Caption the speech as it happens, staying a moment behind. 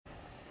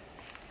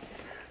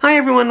Hi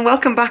everyone,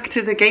 welcome back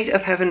to the Gate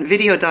of Heaven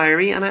video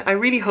diary, and I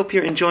really hope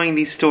you're enjoying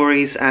these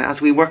stories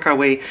as we work our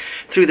way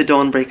through the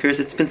Dawnbreakers.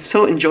 It's been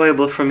so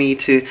enjoyable for me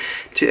to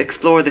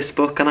explore this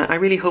book, and I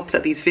really hope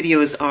that these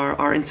videos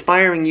are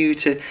inspiring you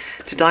to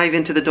dive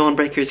into the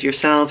Dawnbreakers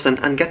yourselves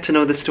and get to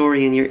know the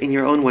story in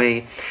your own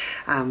way.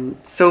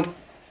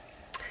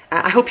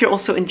 I hope you're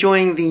also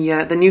enjoying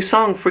the new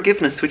song,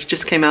 Forgiveness, which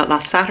just came out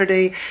last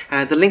Saturday.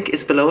 The link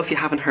is below if you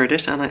haven't heard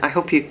it, and I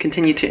hope you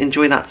continue to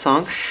enjoy that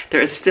song.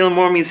 There is still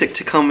more music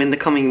to come in the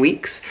coming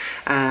weeks,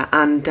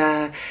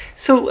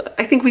 so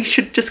I think we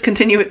should just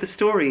continue with the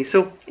story.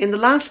 So in the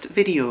last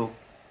video,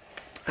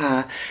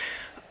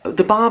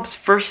 the Bab's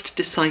first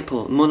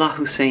disciple, Mullah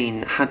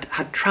Hussein,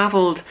 had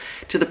travelled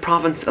to the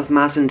province of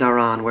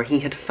Mazandaran, where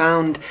he had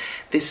found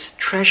this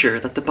treasure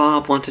that the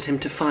Bab wanted him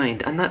to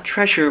find, and that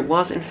treasure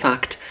was in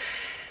fact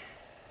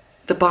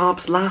the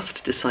Bab's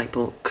last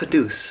disciple,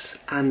 Qudus.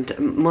 And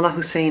Mullah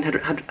Hussein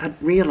had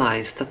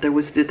realised that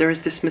there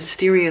is this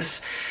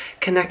mysterious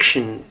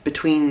connection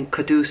between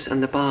Qudus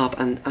and the Bab,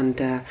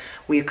 and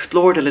we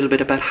explored a little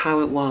bit about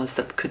how it was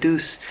that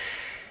Qudus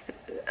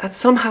had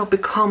somehow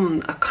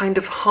become a kind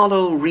of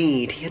hollow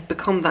reed. He had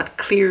become that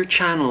clear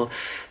channel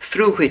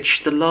through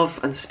which the love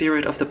and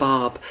spirit of the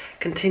Bab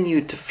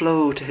continued to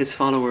flow to his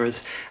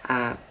followers,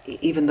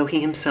 even though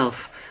he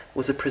himself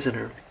was a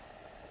prisoner.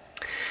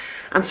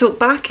 And so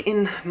back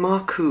in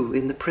Maku,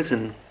 in the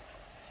prison,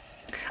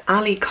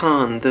 Ali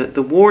Khan,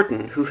 the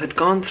warden, who had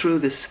gone through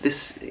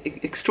this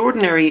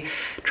extraordinary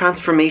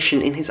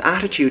transformation in his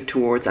attitude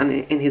towards and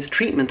in his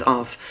treatment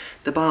of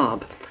the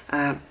Bab,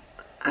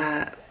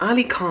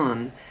 Ali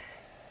Khan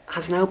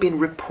has now been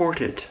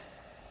reported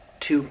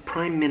to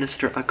Prime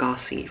Minister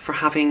Agassi for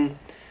having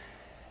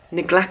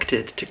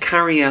neglected to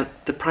carry out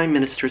the Prime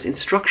Minister's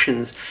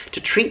instructions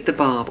to treat the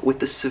Bab with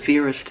the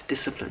severest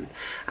discipline.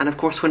 And of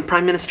course, when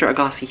Prime Minister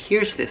Agassi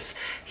hears this,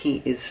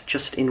 he is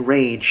just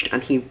enraged,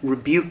 and he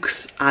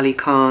rebukes Ali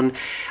Khan,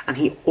 and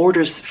he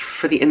orders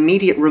for the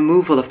immediate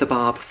removal of the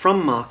Bab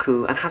from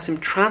Maku and has him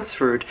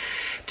transferred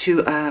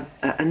to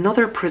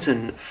another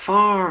prison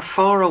far,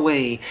 far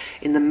away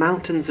in the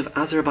mountains of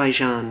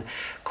Azerbaijan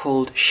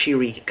called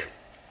Chihríq.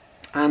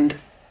 And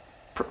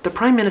the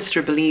Prime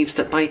Minister believes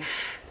that by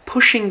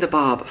pushing the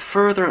Bab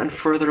further and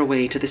further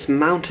away to this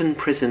mountain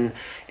prison,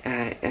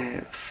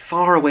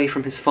 far away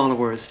from his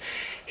followers,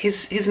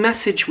 his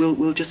message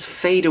will just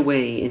fade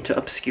away into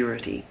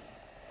obscurity.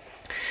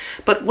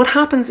 But what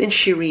happens in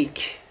Chihríq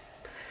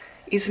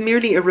is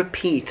merely a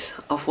repeat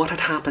of what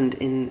had happened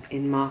in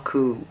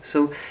Maku.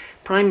 So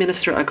Prime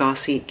Minister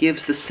Agassi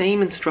gives the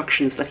same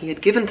instructions that he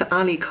had given to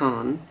Ali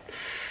Khan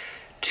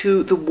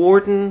to the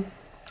warden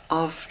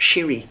of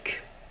Chihríq.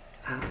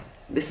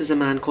 This is a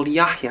man called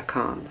Yahya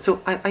Khan.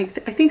 So I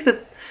think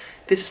that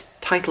this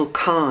title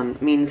Khan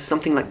means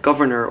something like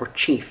governor or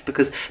chief,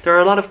 because there are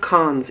a lot of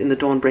Khans in the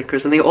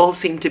Dawnbreakers, and they all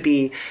seem to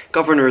be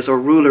governors or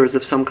rulers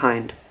of some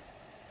kind.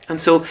 And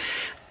so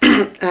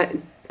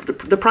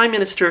the Prime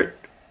Minister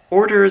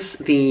orders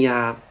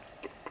Yahya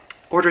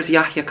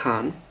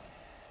Khan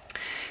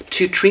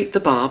to treat the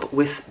Bab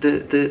with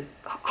the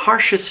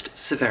harshest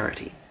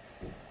severity.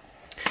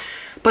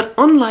 But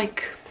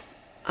unlike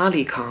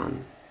Ali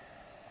Khan,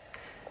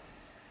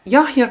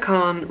 Yahya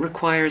Khan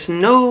requires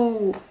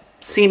no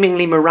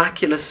seemingly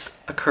miraculous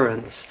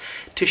occurrence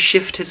to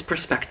shift his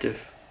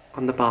perspective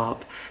on the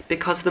Bab,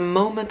 because the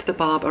moment the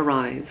Bab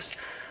arrives,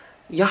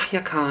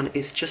 Yahya Khan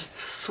is just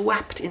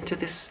swept into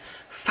this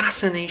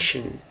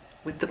fascination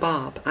with the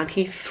Bab, and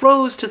he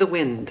throws to the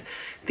wind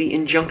the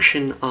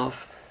injunction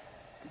of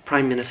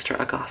Prime Minister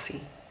Agassi.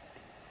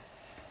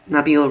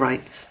 Nabil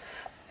writes,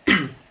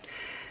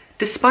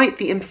 despite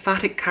the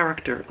emphatic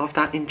character of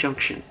that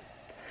injunction,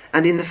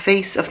 and in the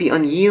face of the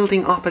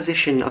unyielding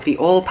opposition of the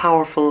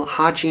all-powerful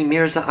Haji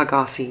Mirza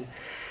Agassi,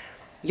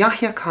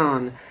 Yahya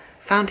Khan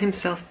found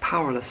himself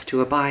powerless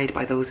to abide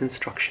by those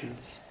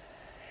instructions.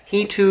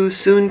 He too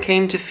soon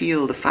came to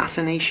feel the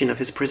fascination of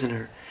his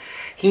prisoner.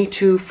 He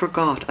too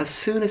forgot, as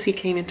soon as he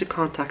came into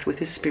contact with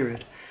his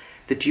spirit,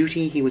 the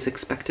duty he was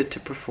expected to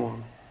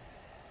perform.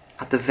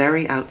 At the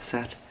very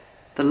outset,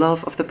 the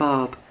love of the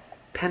Bab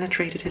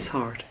penetrated his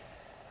heart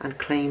and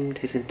claimed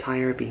his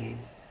entire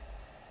being.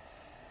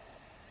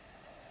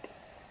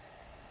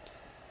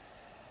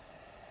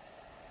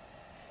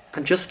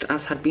 And just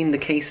as had been the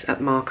case at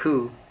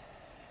Maku,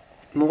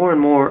 more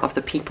and more of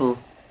the people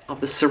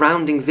of the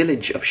surrounding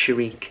village of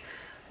Chihríq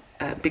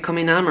become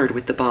enamoured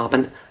with the Bab,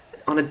 and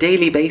on a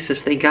daily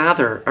basis they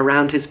gather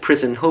around his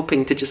prison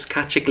hoping to just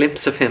catch a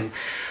glimpse of him.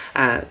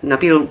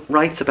 Nabil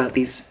writes about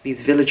these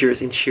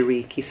villagers in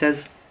Chihríq. He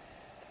says,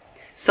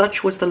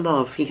 such was the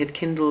love he had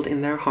kindled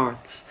in their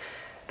hearts,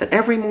 that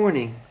every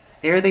morning,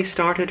 ere they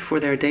started for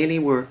their daily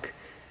work,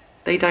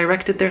 they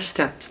directed their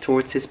steps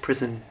towards his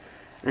prison,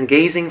 and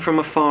gazing from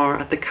afar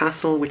at the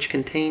castle which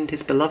contained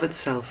his beloved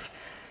self,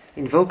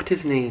 invoked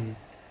his name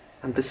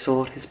and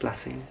besought his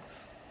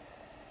blessings.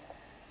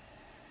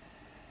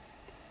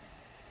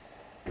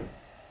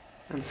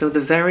 And so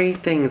the very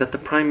thing that the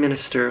Prime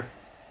Minister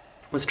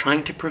was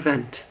trying to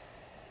prevent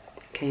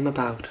came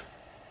about.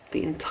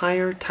 the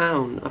entire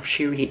town of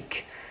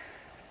Chihríq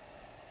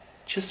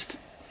just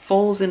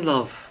falls in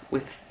love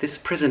with this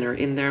prisoner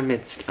in their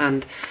midst,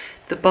 and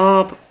the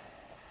Bab,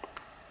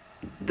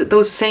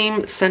 those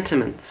same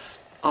sentiments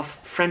of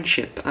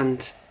friendship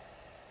and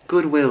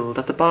goodwill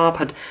that the Bab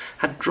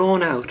had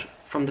drawn out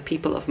from the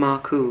people of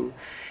Maku,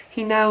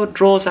 he now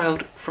draws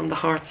out from the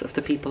hearts of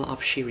the people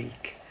of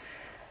Chihríq.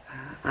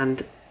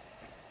 And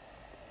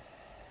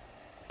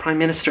Prime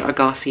Minister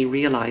Agassi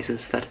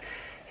realizes that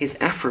his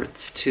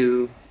efforts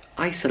to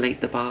isolate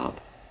the Bab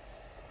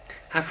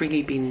have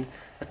really been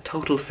a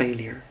total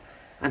failure,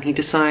 and he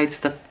decides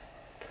that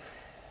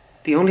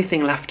the only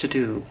thing left to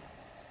do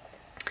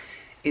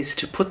is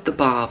to put the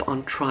Bab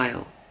on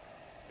trial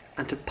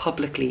and to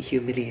publicly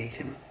humiliate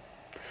him.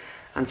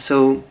 And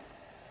so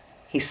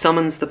he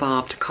summons the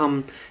Bab to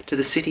come to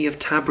the city of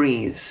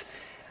Tabriz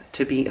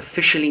to be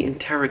officially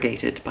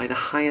interrogated by the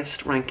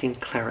highest ranking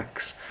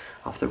clerics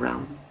of the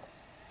realm.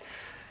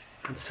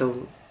 And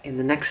so in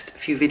the next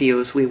few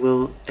videos we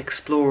will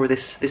explore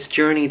this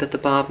journey that the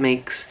Bab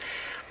makes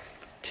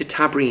to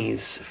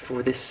Tabriz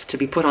for this to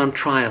be put on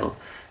trial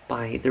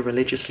by the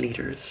religious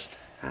leaders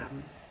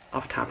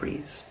of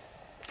Tabriz.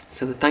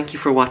 So thank you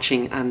for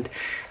watching, and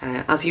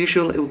as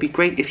usual, it would be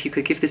great if you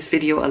could give this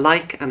video a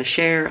like and a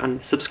share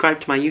and subscribe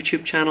to my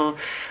YouTube channel.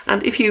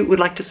 And if you would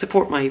like to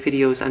support my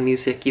videos and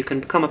music, you can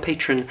become a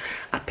patron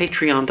at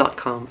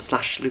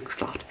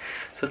patreon.com/lukeslott.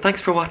 So thanks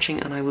for watching,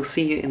 and I will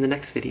see you in the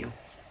next video.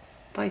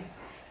 Bye.